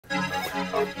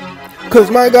Cause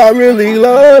my God really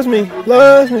loves me,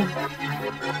 loves me.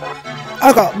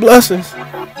 I got blessings.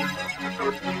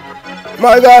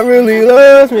 My God really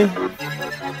loves me.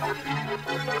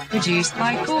 Produced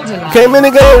by Borderline. Came in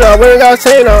the game now, we got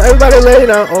chain on. Everybody lay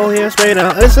down, oh yeah, straight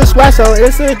down. It's a splash on,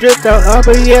 it's a drip down. Up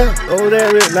and yeah, oh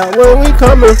there it now. When we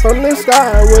coming from the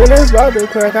sky, when it's about to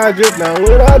crack, I drip down.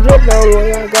 When I drip down,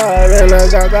 when I God, and I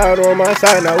got God on my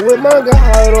side now. With my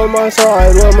God on my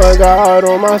side, with my God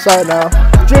on my side now.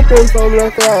 Dripping from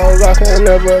the clouds, I can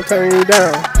never turn you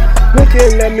down.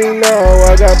 Looking at me now,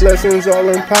 I got blessings all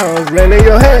in pounds. Land in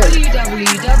your head.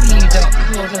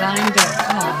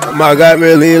 www.borderline.com. My God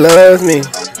really loves me.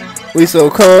 We so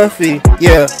comfy,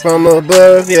 yeah, from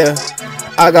above, yeah.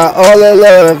 I got all the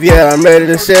love, yeah, I'm ready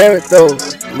to share it though.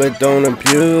 But don't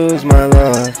abuse my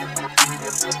love.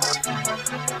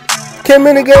 Came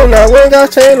in the game now, we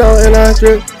got chain on, and I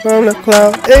drip from the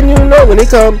cloud. And you know when he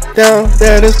come down,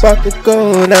 that it's about to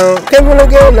go down. Came in the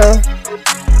game now.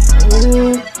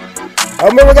 Ooh. I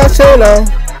remember got chain on.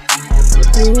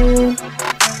 Ooh.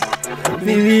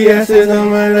 VVS is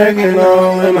on my neck and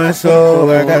all in my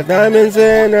soul. I got diamonds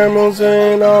and emeralds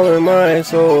and all in my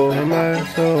soul. In my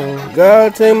soul.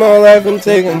 God take my life and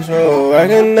take control. I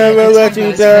can never let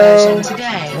you down.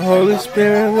 The Holy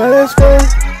Spirit, let us go.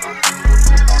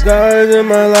 God is in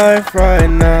my life right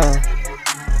now.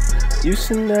 You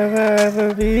should never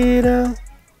ever be down.